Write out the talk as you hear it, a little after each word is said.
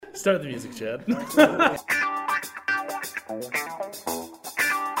Start the music, Chad.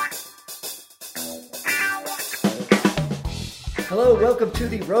 Hello, welcome to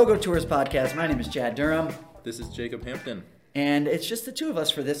the Rogo Tours podcast. My name is Chad Durham. This is Jacob Hampton. And it's just the two of us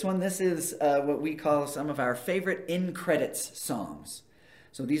for this one. This is what we call some of our favorite in-credits songs.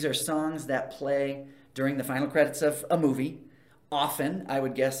 So these are songs that play during the final credits of a movie. Often, I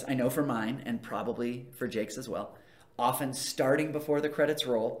would guess, I know for mine, and probably for Jake's as well, often starting before the credits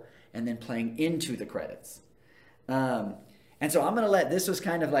roll and then playing into the credits. And so I'm going to let, this was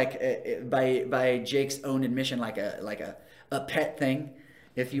kind of like, by Jake's own admission, like a pet thing,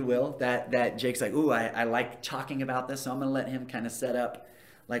 if you will, that Jake's like, ooh, I like talking about this, so I'm going to let him kind of set up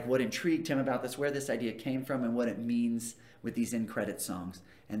like what intrigued him about this, where this idea came from, and what it means with these in-credit songs.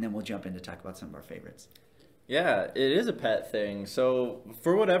 And then we'll jump in to talk about some of our favorites. Yeah, it is a pet thing. So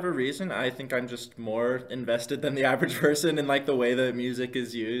for whatever reason, I think I'm just more invested than the average person in like the way that music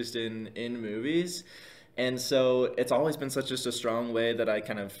is used in movies. And so it's always been such just a strong way that I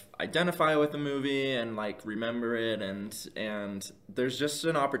kind of identify with the movie and like remember it, and there's just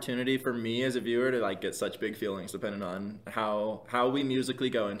an opportunity for me as a viewer to like get such big feelings depending on how we musically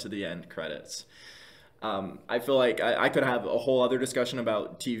go into the end credits. I feel like I could have a whole other discussion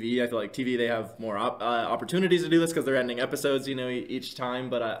about TV. I feel like TV, they have more opportunities to do this because they're ending episodes, you know, each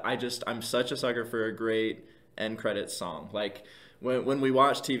time. But I'm such a sucker for a great end credits song. Like when we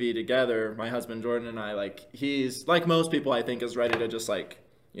watch TV together, my husband Jordan and I, like, he's like most people, I think, is ready to just like,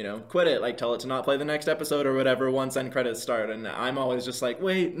 you know, quit it, like tell it to not play the next episode or whatever once end credits start. And I'm always just like,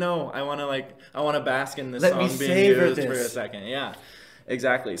 wait, no, I want to bask in this song being used for a second. Yeah.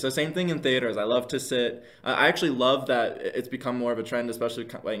 Exactly. So same thing in theaters. I love to sit. I actually love that it's become more of a trend, especially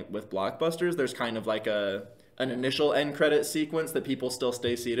with blockbusters. There's kind of like an initial end credit sequence that people still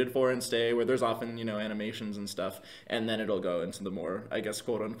stay seated for and stay, where there's often, you know, animations and stuff, and then it'll go into the more, I guess,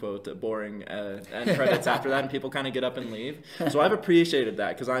 quote unquote, boring end credits after that, and people kind of get up and leave. So I've appreciated that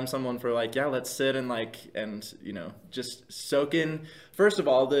because I'm someone for like, yeah, let's sit and you know, just soak in, first of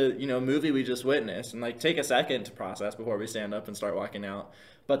all, the, you know, movie we just witnessed, and like take a second to process before we stand up and start walking out.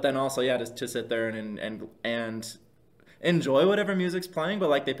 But then also, yeah, to sit there and enjoy whatever music's playing, but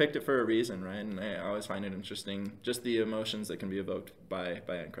like they picked it for a reason, right? And I always find it interesting, just the emotions that can be evoked by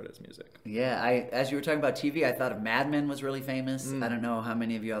end credits music. Yeah, as you were talking about TV, I thought of Mad Men was really famous. I don't know how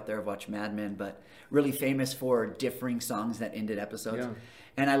many of you out there have watched Mad Men, but really famous for differing songs that ended episodes. Yeah.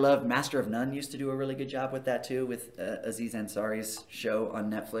 And I love Master of None used to do a really good job with that too, with Aziz Ansari's show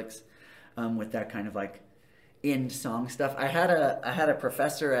on Netflix, with that kind of like end song stuff. I had a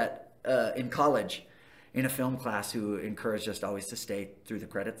professor in college in a film class who encouraged us always to stay through the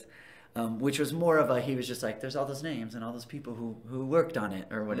credits, which was more of he was just like, there's all those names and all those people who worked on it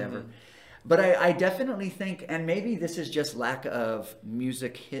or whatever. Mm-hmm. But I definitely think, and maybe this is just lack of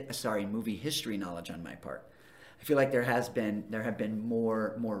movie history knowledge on my part. I feel like there have been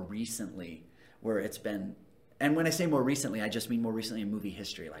more recently where it's been, and when I say more recently, I just mean more recently in movie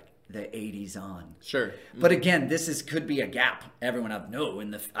history, like the 80s on. Sure. Mm-hmm. But again, could be a gap. Everyone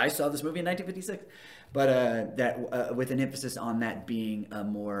I saw this movie in 1956. But that with an emphasis on that being a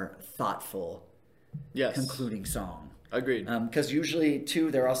more thoughtful, concluding song. Agreed. Because usually,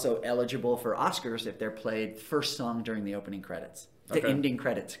 too, they're also eligible for Oscars if they're played first song during the opening credits. The ending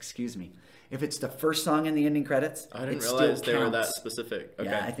credits, excuse me. If it's the first song in the ending credits, I didn't realize they were that specific. Okay.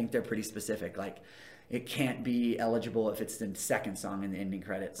 Yeah, I think they're pretty specific. Like, it can't be eligible if it's the second song in the ending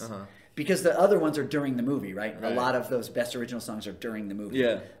credits. Uh-huh. Because the other ones are during the movie, right? A lot of those best original songs are during the movie.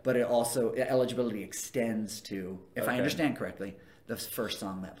 Yeah. But it also, eligibility extends to, if I understand correctly, the first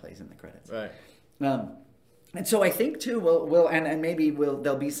song that plays in the credits. Right. And so I think too,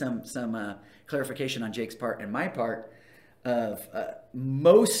 there'll be some clarification on Jake's part and my part of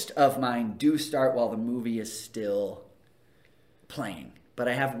most of mine do start while the movie is still playing. But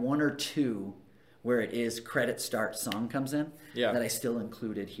I have one or two where it is credit start song comes in that I still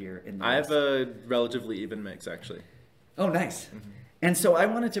included here in the I have a relatively even mix, actually. Oh, nice. Mm-hmm. And so I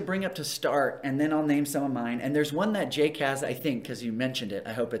wanted to bring up to start, and then I'll name some of mine. And there's one that Jake has, I think, because you mentioned it.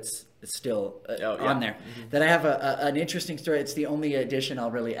 I hope it's still on there. Mm-hmm. That I have an interesting story. It's the only addition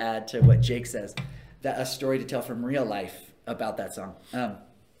I'll really add to what Jake says. A story to tell from real life about that song.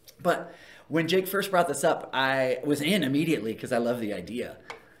 But when Jake first brought this up, I was in immediately because I love the idea.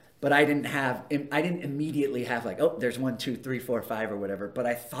 But I didn't immediately have like, oh, there's 1, 2, 3, 4, 5 or whatever. But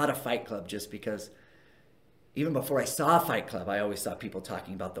I thought of Fight Club just because even before I saw Fight Club, I always saw people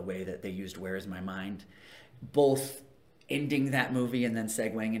talking about the way that they used Where Is My Mind, both ending that movie and then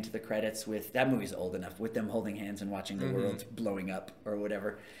segueing into the credits with, that movie's old enough, with them holding hands and watching the world blowing up or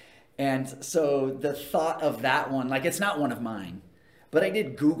whatever. And so the thought of that one, like it's not one of mine, But I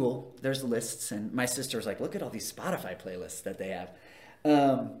did Google. There's lists, and my sister was like, "Look at all these Spotify playlists that they have."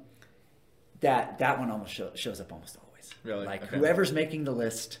 That one almost shows up almost always. Really? Like Okay. whoever's making the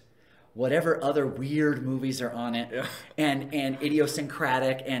list, whatever other weird movies are on it, Yeah. and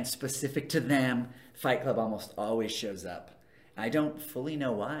idiosyncratic and specific to them, Fight Club almost always shows up. I don't fully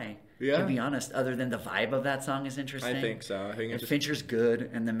know why, to be honest, other than the vibe of that song is interesting. I think so. I think And it's Fincher's good,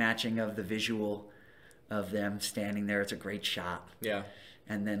 and the matching of the visual of them standing there, it's a great shot. yeah.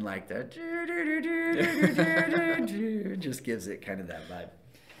 And then like the just gives it kind of that vibe.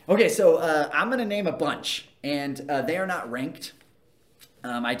 Okay, so I'm gonna name a bunch, and they are not ranked.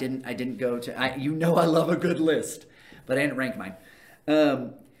 I didn't go to. I love a good list, but I didn't rank mine.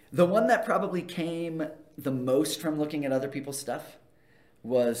 The one that probably came the most from looking at other people's stuff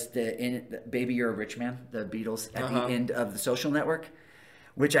was the "Baby You're a Rich Man," the Beatles at the end of The Social Network,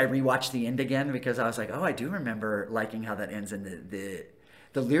 which I rewatched the end again because I was like, oh, I do remember liking how that ends, and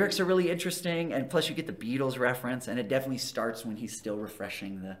the lyrics are really interesting, and plus you get the Beatles reference, and it definitely starts when he's still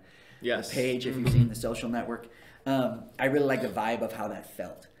refreshing the page if you've seen The Social Network. I really like the vibe of how that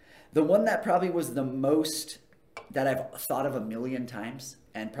felt. The one that probably was the most that I've thought of a million times,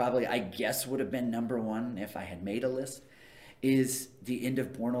 and probably I guess would have been number one if I had made a list, is the end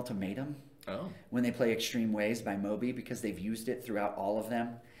of Born Ultimatum. Oh. When they play Extreme Ways by Moby, because they've used it throughout all of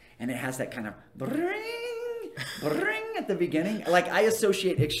them. And it has that kind of bring at the beginning. Like, I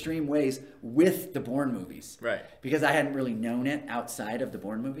associate Extreme Ways with the Bourne movies. Right. Because I hadn't really known it outside of the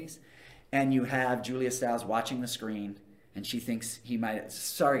Bourne movies. And you have Julia Stiles watching the screen, and she thinks he might...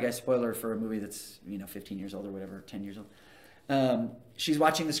 Sorry, guys, spoiler for a movie that's, 15 years old or whatever, 10 years old. She's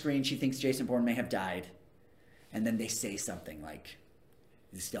watching the screen. She thinks Jason Bourne may have died. And then they say something like,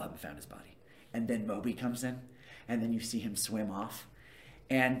 they still haven't found his body. And then Moby comes in, and then you see him swim off.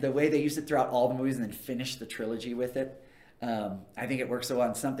 And the way they use it throughout all the movies and then finish the trilogy with it, I think it works so well.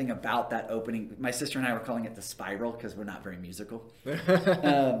 And something about that opening, my sister and I were calling it the spiral because we're not very musical.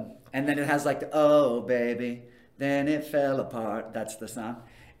 And then it has like the, oh, baby, then it fell apart. That's the song.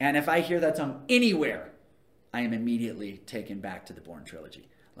 And if I hear that song anywhere, I am immediately taken back to the Bourne trilogy.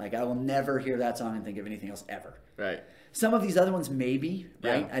 Like, I will never hear that song and think of anything else ever. Right. Some of these other ones maybe,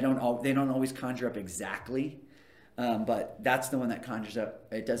 right? Yeah. They don't always conjure up exactly, but that's the one that conjures up.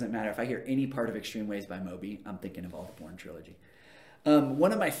 It doesn't matter. If I hear any part of Extreme Ways by Moby, I'm thinking of all the Bourne trilogy.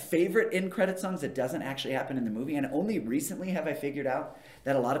 One of my favorite end credit songs that doesn't actually happen in the movie, and only recently have I figured out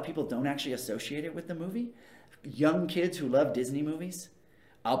that a lot of people don't actually associate it with the movie. Young kids who love Disney movies,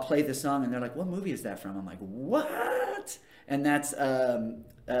 I'll play the song and they're like, what movie is that from? I'm like, what? And that's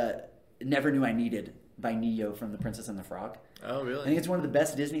Never Knew I Needed by Neo from The Princess and the Frog. Oh, really? I think it's one of the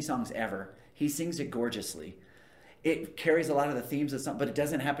best Disney songs ever. He sings it gorgeously. It carries a lot of the themes of something, but it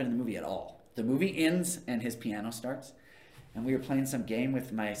doesn't happen in the movie at all. The movie ends and his piano starts. And we were playing some game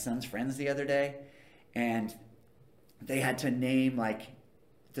with my son's friends the other day, and they had to name like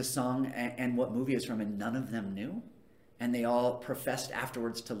the song and what movie it's from, and none of them knew. And they all professed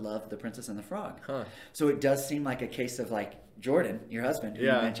afterwards to love The Princess and the Frog. Huh. So it does seem like a case of like Jordan, your husband, who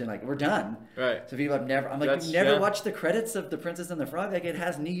you mentioned, like, we're done. Right. So people have never, I'm like, you've never watched the credits of The Princess and the Frog? Like, it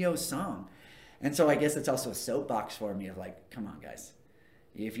has Neo's song. And so I guess it's also a soapbox for me of like, come on, guys.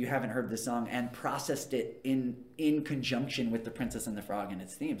 If you haven't heard this song and processed it in conjunction with The Princess and the Frog and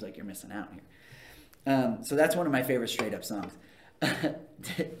its themes, like, you're missing out here. So that's one of my favorite straight up songs. The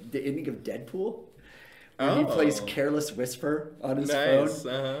ending of Deadpool. He plays Careless Whisper on his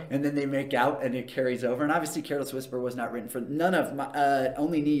phone, and then they make out, and it carries over. And obviously, Careless Whisper was not written for none of my.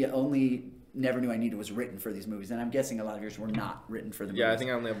 Only Never Knew I Needed was written for these movies, and I'm guessing a lot of yours were not written for the movies. Yeah, I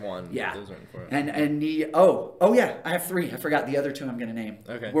think I only have one. Yeah, that was written for it. And Neo. Oh yeah, I have three. I forgot the other two. I'm going to name.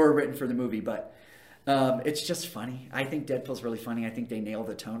 Okay. Were written for the movie, but it's just funny. I think Deadpool's really funny. I think they nailed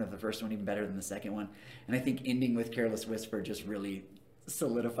the tone of the first one even better than the second one, and I think ending with Careless Whisper just really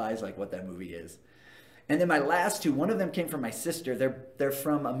solidifies like what that movie is. And then my last two, one of them came from my sister. They're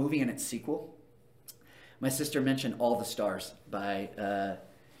from a movie and its sequel. My sister mentioned All the Stars by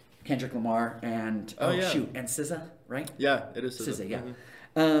Kendrick Lamar and and SZA, right? Yeah, it is SZA. Yeah,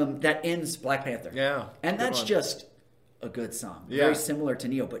 Mm-hmm. that ends Black Panther. Yeah, and that's just a good song. Yeah. Very similar to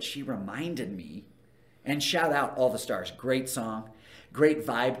Neo, but she reminded me. And shout out All the Stars, great song, great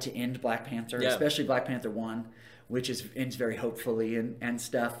vibe to end Black Panther, especially Black Panther 1, which ends very hopefully and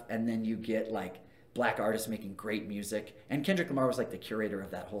stuff. And then you get like Black artists making great music, and Kendrick Lamar was like the curator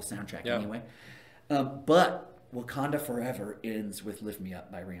of that whole soundtrack anyway. But Wakanda Forever ends with Lift Me Up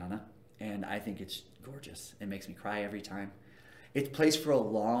by Rihanna, and I think it's gorgeous. It makes me cry every time. It plays for a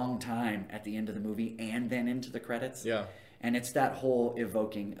long time at the end of the movie and then into the credits. Yeah. And it's that whole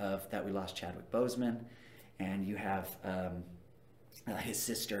evoking of that we lost Chadwick Boseman, and you have his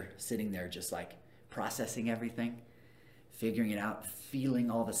sister sitting there just like processing everything, figuring it out,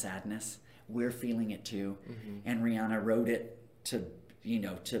 feeling all the sadness. We're feeling it too. And Rihanna wrote it to,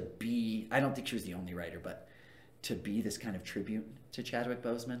 to be, I don't think she was the only writer, but to be this kind of tribute to Chadwick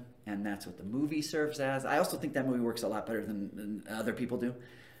Boseman. And that's what the movie serves as. I also think that movie works a lot better than other people do.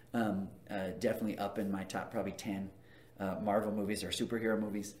 Definitely up in my top probably 10 Marvel movies or superhero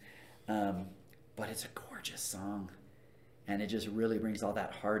movies. But it's a gorgeous song. And it just really brings all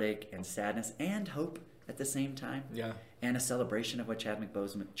that heartache and sadness and hope at the same time. Yeah. And a celebration of what Chadwick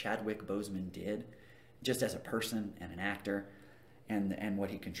Boseman did, just as a person and an actor, and what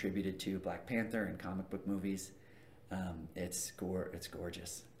he contributed to Black Panther and comic book movies. It's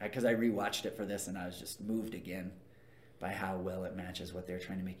gorgeous. Because I rewatched it for this, and I was just moved again by how well it matches what they're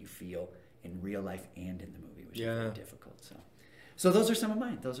trying to make you feel in real life and in the movie, which is very difficult. So those are some of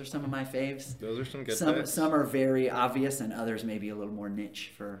mine. Those are some of my faves. Those are some good picks. Some are very obvious, and others maybe a little more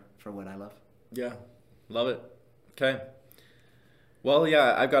niche for what I love. Yeah, love it. Okay. Well,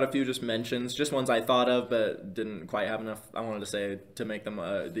 yeah, I've got a few just mentions, just ones I thought of but didn't quite have enough, I wanted to say, to make them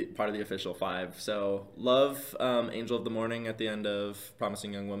part of the official 5. So, love Angel of the Morning at the end of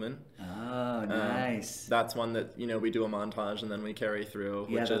Promising Young Woman. Oh, nice. That's one that, we do a montage and then we carry through,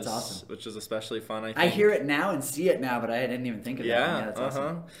 which is awesome. Which is especially fun, I think. I hear it now and see it now, but I didn't even think of that. Yeah, that's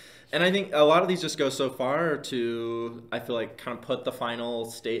awesome. And I think a lot of these just go so far to, I feel like, kind of put the final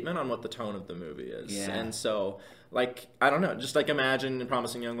statement on what the tone of the movie is. Yeah. And so, like, I don't know, just like imagine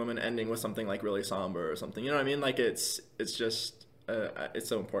Promising Young Woman ending with something like really somber or something. You know what I mean? Like, it's just, it's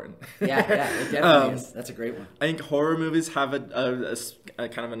so important. Yeah, it definitely is. That's a great one. I think horror movies have a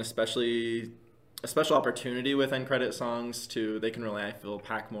kind of a special opportunity with end credit songs they can really, I feel,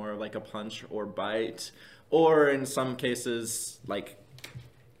 pack more of like a punch or bite. Or in some cases, like,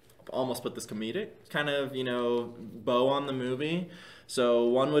 almost put this comedic kind of, bow on the movie. So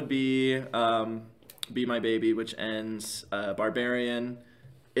one would be Be My Baby, which ends Barbarian.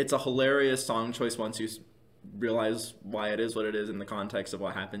 It's a hilarious song choice once you realize why it is what it is in the context of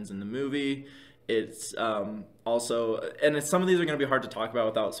what happens in the movie. It's also, and some of these are going to be hard to talk about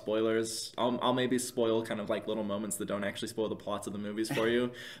without spoilers. I'll maybe spoil kind of like little moments that don't actually spoil the plots of the movies for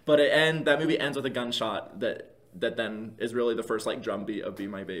you. But that movie ends with a gunshot that then is really the first like drum beat of Be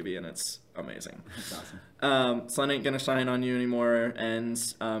My Baby, and it's amazing. That's awesome. Sun Ain't Gonna Shine on You Anymore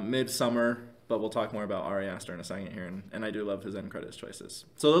ends Midsummer, but we'll talk more about Ari Aster in a second here, and I do love his end credits choices.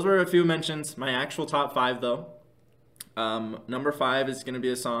 So those were a few mentions. My actual top 5 though. Number 5 is going to be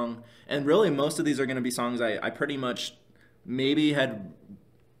a song, and really most of these are going to be songs I pretty much maybe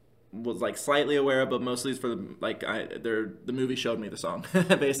was like slightly aware of, but most of these the movie showed me the song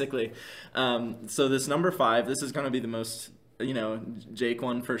basically. So this number 5, this is going to be the most Jake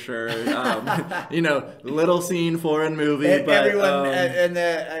one for sure. Little scene foreign movie, and but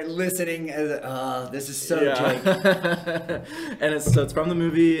everyone listening, this is so Jake. And it's from the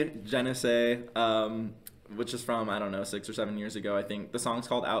movie Genesee, which is from, I don't know, 6 or 7 years ago, I think. The song's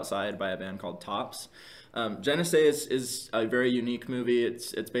called Outside by a band called Tops. Genesee is a very unique movie.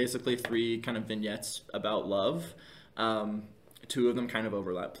 It's basically 3 kind of vignettes about love. 2 of them kind of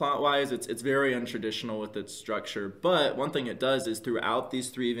overlap plot-wise. It's very untraditional with its structure. But one thing it does is throughout these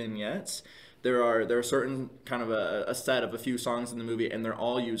 3 vignettes, there are certain kind of a set of a few songs in the movie, and they're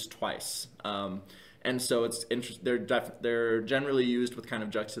all used twice. And so it's they're generally used with kind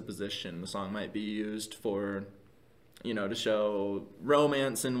of juxtaposition. The song might be used for, to show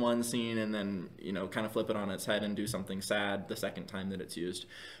romance in one scene, and then, kind of flip it on its head and do something sad the second time that it's used.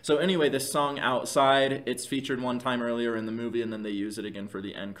 So anyway, this song Outside, it's featured one time earlier in the movie, and then they use it again for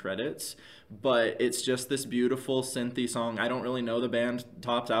the end credits. But it's just this beautiful synthy song. I don't really know the band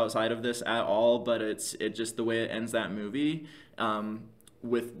Tops outside of this at all, but it just the way it ends that movie.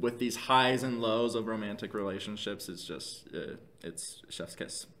 With these highs and lows of romantic relationships, it's just it's chef's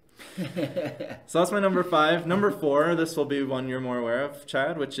kiss. So that's my number 5. Number 4, this will be one you're more aware of,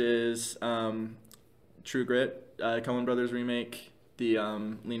 Chad, which is True Grit, Coen Brothers remake, the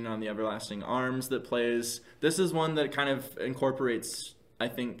Leaning on the Everlasting Arms that plays. This is one that kind of incorporates, I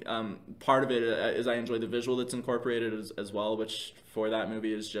think, part of it is I enjoy the visual that's incorporated as well, which for that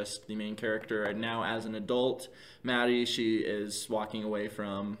movie is just the main character. And now as an adult, Maddie, she is walking away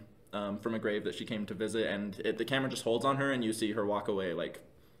from a grave that she came to visit, and the camera just holds on her, and you see her walk away like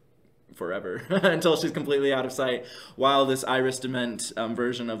forever until she's completely out of sight, while this Iris Dement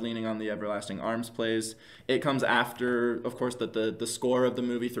version of Leaning on the Everlasting Arms plays. It comes after, of course, that the score of the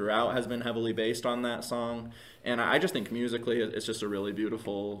movie throughout has been heavily based on that song, and I just think musically it's just a really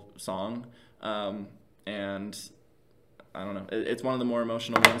beautiful song, and I don't know, it's one of the more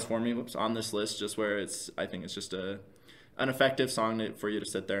emotional ones for me on this list, just where I think it's just an effective song for you to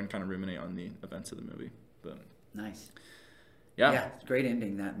sit there and kind of ruminate on the events of the movie. But nice. Yeah. Yeah, it's a great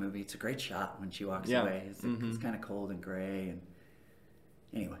ending, that movie. It's a great shot when she walks away. It's kind of cold and gray. And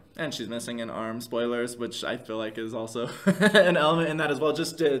anyway. And she's missing an arm, spoilers, which I feel like is also an element in that as well,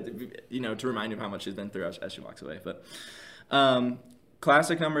 just to, to remind you of how much she's been through as she walks away. But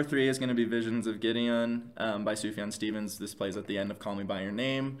classic number 3 is going to be Visions of Gideon by Sufjan Stevens. This plays at the end of Call Me By Your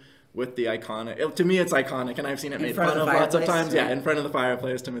Name with the iconic, to me it's iconic, and I've seen it made fun of lots of times. Yeah, in front of the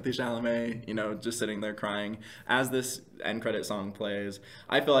fireplace, Timothée Chalamet, just sitting there crying as this end credit song plays.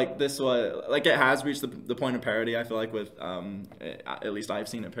 I feel like this was, like, it has reached the point of parody, I feel like, with, at least I've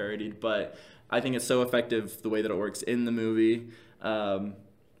seen it parodied, but I think it's so effective the way that it works in the movie, and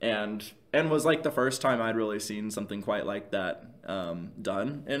was like the first time I'd really seen something quite like that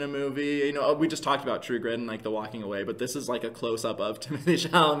done in a movie. We just talked about True Grit and like the walking away, but this is like a close-up of Timothée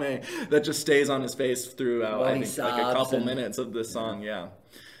Chalamet that just stays on his face throughout, I think, like a couple minutes of this song.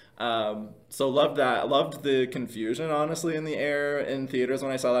 So loved that. Loved the confusion, honestly, in the air in theaters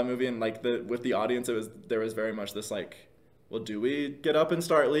when I saw that movie, and like with the audience, there was very much this like, well, do we get up and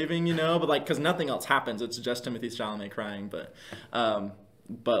start leaving, but like, because nothing else happens, it's just Timothée Chalamet crying.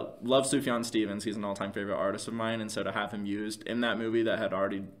 But love Sufjan Stevens. He's an all-time favorite artist of mine, and so to have him used in that movie that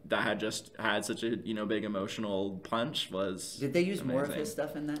had just had such a big emotional punch was. Did they use amazing. More of his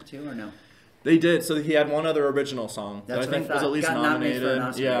stuff in that too, or no? They did. So he had one other original song that I think was at least nominated. For an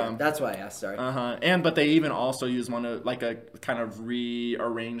Oscar. Yeah, that's why I asked. Sorry. But they even also used one of like a kind of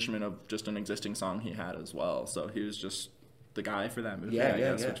rearrangement of just an existing song he had as well. So he was just the guy for that movie, I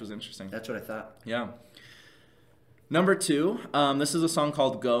guess, which was interesting. That's what I thought. Yeah. Number 2, this is a song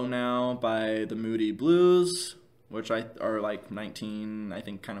called Go Now by the Moody Blues, which are like 40s,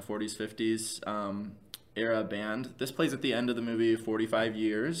 50s era band. This plays at the end of the movie 45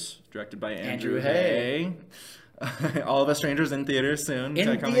 Years, directed by Andrew Hay. All of Us Strangers in theaters soon.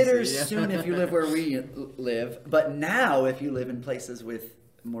 In theaters soon if you live where we live, but now if you live in places with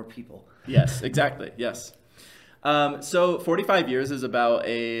more people. Yes, exactly, yes. So 45 Years is about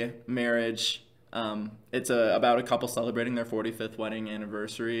a marriage. It's about a couple celebrating their 45th wedding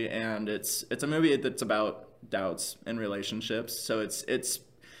anniversary, and it's a movie that's about doubts and relationships. So it's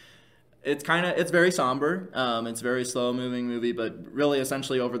very somber. It's a very slow moving movie, but really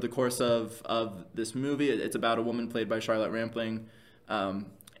essentially over the course of this movie, it's about a woman played by Charlotte Rampling,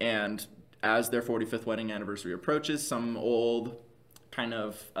 and as their 45th wedding anniversary approaches, some old kind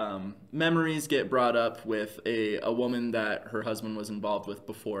of memories get brought up with a woman that her husband was involved with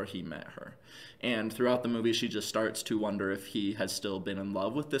before he met her. And throughout the movie, she just starts to wonder if he has still been in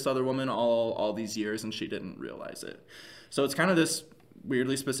love with this other woman all these years, and she didn't realize it. So it's kind of this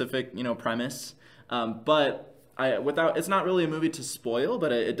weirdly specific, premise. But it's not really a movie to spoil,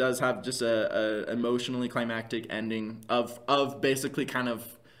 but it does have just a emotionally climactic ending of basically kind of,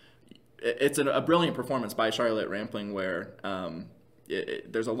 it's a brilliant performance by Charlotte Rampling where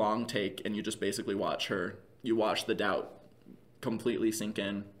there's a long take and you just basically watch the doubt completely sink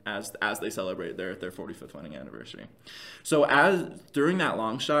in as they celebrate their 45th wedding anniversary. So during that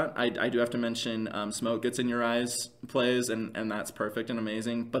long shot, I do have to mention Smoke Gets in Your Eyes plays, and that's perfect and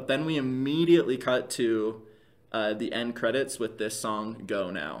amazing. But then we immediately cut to the end credits with this song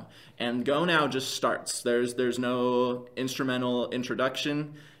Go Now. And Go Now just starts. There's no instrumental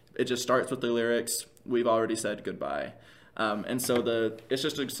introduction. It just starts with the lyrics, "We've already said goodbye." And so it's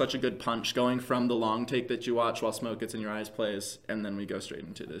just such a good punch going from the long take that you watch while Smoke Gets in Your Eyes plays, and then we go straight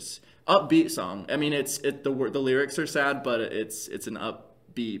into this upbeat song. I mean, the lyrics are sad, but it's an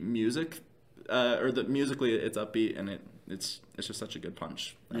upbeat music, musically it's upbeat, and it's just such a good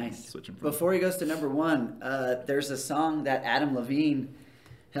punch. Nice. Before he goes to number 1, there's a song that Adam Levine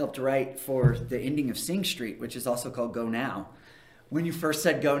helped write for the ending of Sing Street, which is also called Go Now. When you first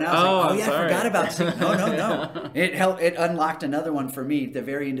said Go Now, I was like, I forgot about Sing. No. It unlocked another one for me, the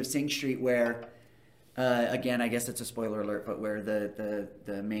very end of Sing Street, where, again, I guess it's a spoiler alert, but where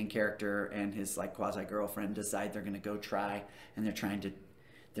the main character and his like quasi-girlfriend decide they're going to go try, and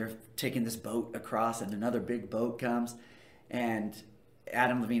they're taking this boat across, and another big boat comes, and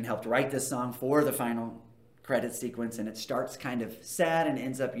Adam Levine helped write this song for the final credit sequence, and it starts kind of sad and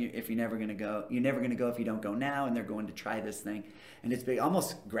ends up you're never going to go if you don't go now, and they're going to try this thing, and it's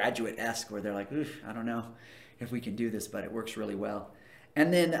almost Graduate-esque where they're like, I don't know if we can do this, but it works really well.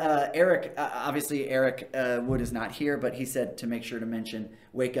 And then Eric Wood is not here, but he said to make sure to mention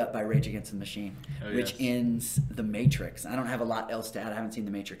Wake Up by Rage Against the Machine, which ends The Matrix. I don't have a lot else to add. I haven't seen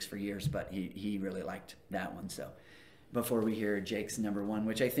The Matrix for years, but he really liked that one. So before we hear Jake's number 1,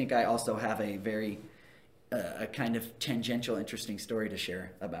 which I think I also have a very a kind of tangential, interesting story to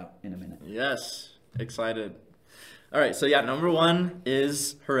share about in a minute. Yes, excited. All right, so yeah, number one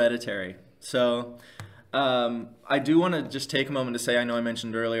is Hereditary. So I do want to just take a moment to say, I know I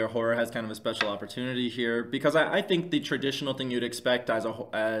mentioned earlier, horror has kind of a special opportunity here, because I think the traditional thing you'd expect as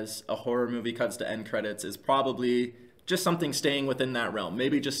a horror movie cuts to end credits is probably just something staying within that realm.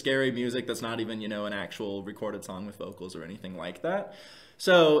 Maybe just scary music that's not even, an actual recorded song with vocals or anything like that.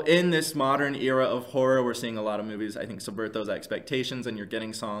 So in this modern era of horror, we're seeing a lot of movies, I think, subvert those expectations, and you're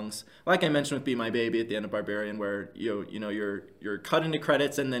getting songs like I mentioned with Be My Baby at the end of Barbarian, where you're cut into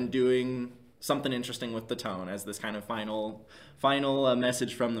credits and then doing something interesting with the tone as this kind of final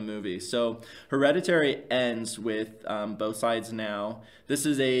message from the movie. So Hereditary ends with Both Sides Now. This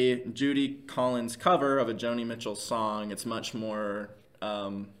is a Judy Collins cover of a Joni Mitchell song. It's much more...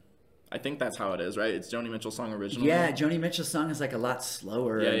 I think that's how it is, right? It's Joni Mitchell's song originally. Yeah, Joni Mitchell's song is like a lot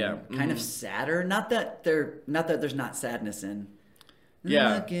slower. Yeah. Kind of sadder. Not that there's not sadness in.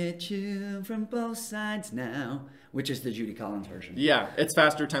 Yeah. Look at you from both sides now, which is the Judy Collins version. Yeah, it's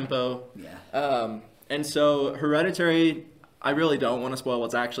faster tempo. Yeah. And so Hereditary, I really don't want to spoil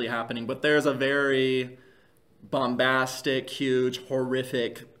what's actually happening, but there's a very bombastic, huge,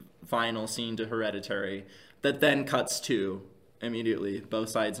 horrific final scene to Hereditary that then cuts to immediately Both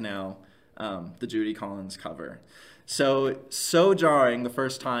Sides Now, the Judy Collins cover. So jarring the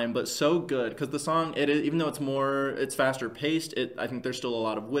first time, but so good, because the song, even though it's faster paced, I think there's still a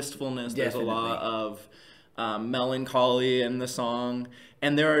lot of wistfulness. There's Definitely. a lot of melancholy in the song,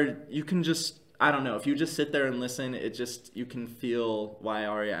 and you can just, I don't know, if you just sit there and listen, you can feel why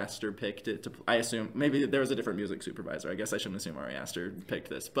Ari Aster picked it. I assume maybe there was a different music supervisor. I guess I shouldn't assume Ari Aster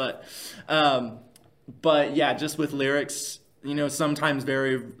picked this, but yeah, just with lyrics, sometimes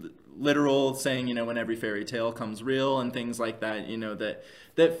very literal, saying, when every fairy tale comes real and things like that,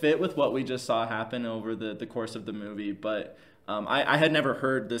 that fit with what we just saw happen over the course of the movie. But I had never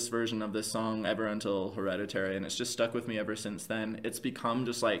heard this version of this song ever until Hereditary, and it's just stuck with me ever since then. It's become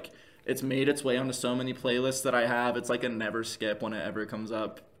just like, it's made its way onto so many playlists that I have. It's like a never skip when it ever comes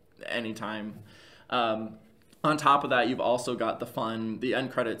up anytime. On top of that, you've also got the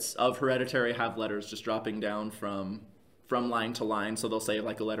end credits of Hereditary have letters just dropping down from line to line, so they'll say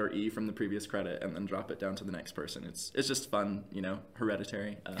like a letter E from the previous credit and then drop it down to the next person. It's just fun,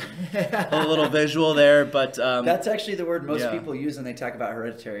 Hereditary. A little visual there, but that's actually the word most people use when they talk about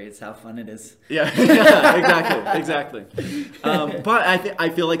Hereditary. It's how fun it is. Yeah, exactly. But I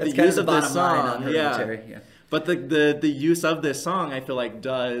feel like that's the use of this song, yeah. But the use of this song, I feel like,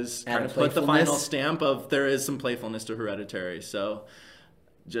 does kind of put the final stamp of there is some playfulness to Hereditary. So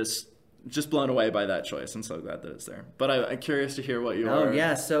just blown away by that choice, and so glad that it's there. But I'm curious to hear what your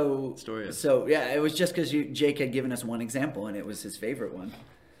story is. So yeah, it was just because Jake had given us one example, and it was his favorite one,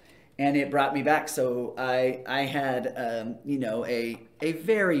 and it brought me back. So I had a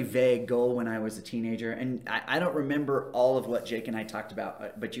very vague goal when I was a teenager, and I don't remember all of what Jake and I talked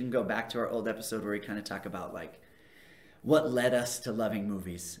about, but you can go back to our old episode where we kind of talk about like what led us to loving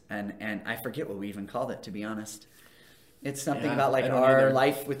movies, and I forget what we even called it, to be honest. It's something about like our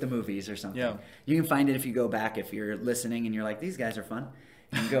life with the movies or something. Yeah. You can find it if you go back, if you're listening and you're like, these guys are fun.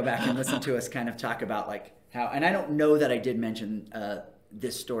 You can go back and listen to us kind of talk about like how, and I don't know that I did mention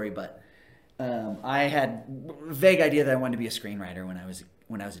this story, but I had a vague idea that I wanted to be a screenwriter when I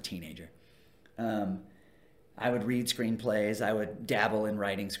was a teenager. I would read screenplays. I would dabble in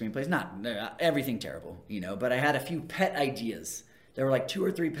writing screenplays. Not everything terrible, but I had a few pet ideas. There were like 2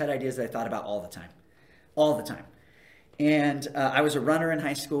 or 3 pet ideas that I thought about all the time. And I was a runner in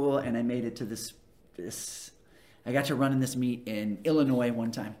high school, and I made it to this. I got to run in this meet in Illinois one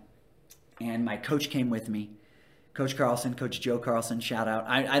time, and my coach came with me, Coach Carlson, Coach Joe Carlson. Shout out!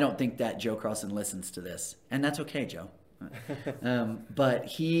 I don't think that Joe Carlson listens to this, and that's okay, Joe. But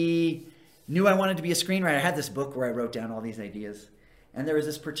he knew I wanted to be a screenwriter. I had this book where I wrote down all these ideas, and there was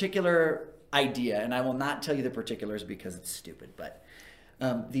this particular idea, and I will not tell you the particulars because it's stupid, but.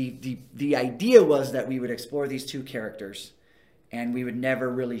 The idea was that we would explore these 2 characters, and we would never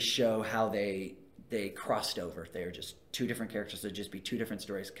really show how they crossed over. They were just 2 different characters. There'd just be 2 different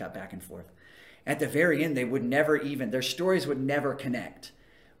stories cut back and forth. At the very end, their stories would never connect,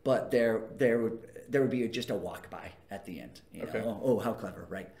 but there would be just a walk by at the end. Okay. Oh, how clever,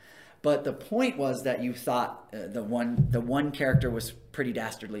 right? But the point was that you thought the one character was pretty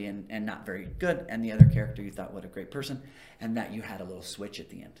dastardly and not very good, and the other character you thought, what a great person, and that you had a little switch at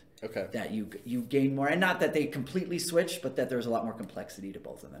the end. Okay. That you gained more, and not that they completely switched, but that there was a lot more complexity to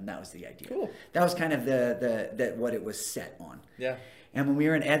both of them. That was the idea. Cool. That was kind of the what it was set on. Yeah. And when we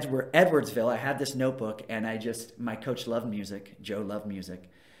were in Edwardsville, I had this notebook, and my coach loved music. Joe loved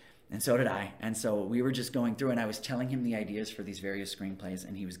music. And so did I. And so we were just going through, and I was telling him the ideas for these various screenplays,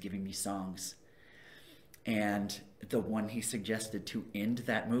 and he was giving me songs. And the one he suggested to end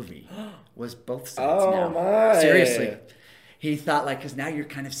that movie was Both Sides Oh Now. my! Seriously. He thought, like, because now you're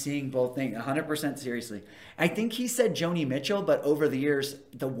kind of seeing both things 100% seriously. I think he said Joni Mitchell, but over the years,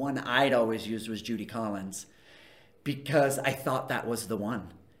 the one I'd always used was Judy Collins because I thought that was the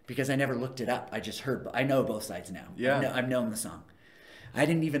one. Because I never looked it up. I know Both Sides Now. Yeah. I've known the song. I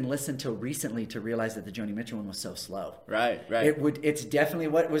didn't even listen till recently to realize that the Joni Mitchell one was so slow. Right. It's definitely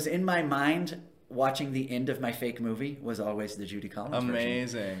what was in my mind watching the end of my fake movie was always the Judy Collins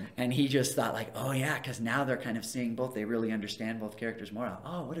Amazing. version. And he just thought like, oh yeah, because now they're kind of seeing both. They really understand both characters more.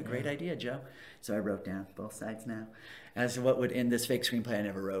 Oh, what a great idea, Joe. So I wrote down Both Sides Now as what would end this fake screenplay I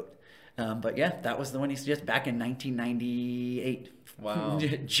never wrote. But yeah, that was the one he suggested back in 1998. Wow.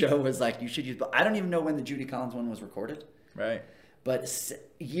 Joe was like, you should use, but I don't even know when the Judy Collins one was recorded. Right. But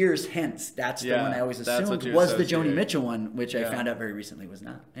years hence, that's the one I always that's assumed what was the associate. Joni Mitchell one, which I found out very recently was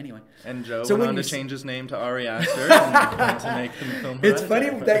not. Anyway. And Joe So went when on you to change his name to Ari Aster to make the film. It's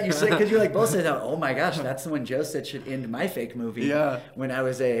funny that you say, because you're like, both said, oh my gosh, that's the one Joe said should end my fake movie. Yeah. When I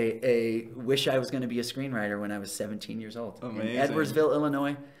was wish I was going to be a screenwriter when I was 17 years old. Amazing. In Edwardsville,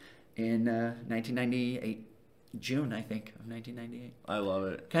 Illinois in 1998. June, I think, of 1998. I love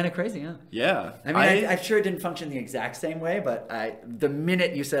it. Kind of crazy, huh? Yeah. I mean, I'm sure it didn't function the exact same way, but the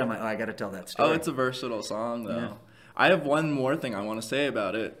minute you said, I'm like, oh, I got to tell that story. Oh, it's a versatile song, though. Yeah. I have one more thing I want to say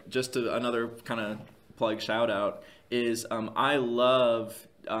about it. Just another kind of plug shout out is I love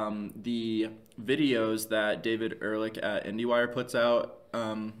the videos that David Ehrlich at IndieWire puts out.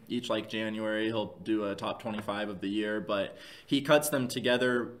 Each like January he'll do a top 25 of the year, but he cuts them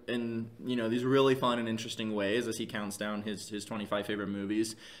together in these really fun and interesting ways as he counts down his 25 favorite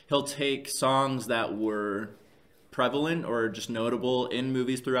movies. He'll take songs that were prevalent or just notable in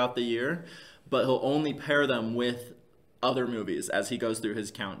movies throughout the year, but he'll only pair them with other movies as he goes through his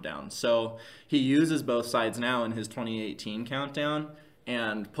countdown. So he uses Both Sides Now in his 2018 countdown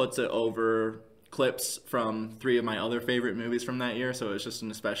and puts it over clips from 3 of my other favorite movies from that year, so it's just an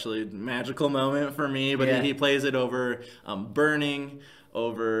especially magical moment for me. But he plays it over Burning,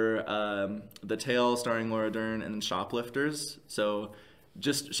 over The Tale starring Laura Dern, and Shoplifters. So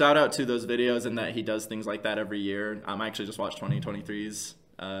just shout out to those videos and that he does things like that every year. I actually just watched 2023's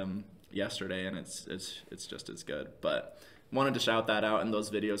yesterday, and it's just as good. But wanted to shout that out in those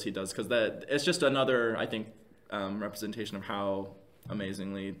videos he does, because it's just another, I think, representation of how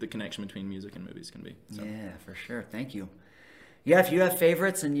amazingly the connection between music and movies can be. So. Yeah, for sure. Thank you. Yeah, if you have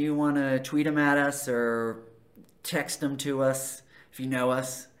favorites and you want to tweet them at us or text them to us, if you know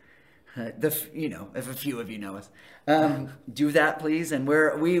us, if a few of you know us, do that, please. And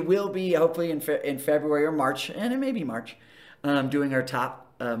we will be hopefully in February or March, and it may be March, doing our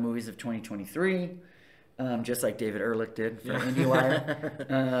top movies of 2023, just like David Ehrlich did for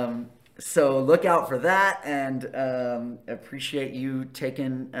IndieWire. So look out for that, and appreciate you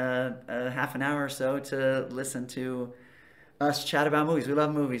taking a half an hour or so to listen to us chat about movies. We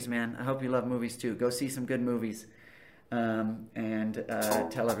love movies, man. I hope you love movies too. Go see some good movies, and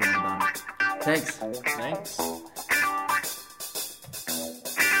tell everyone about it. Thanks.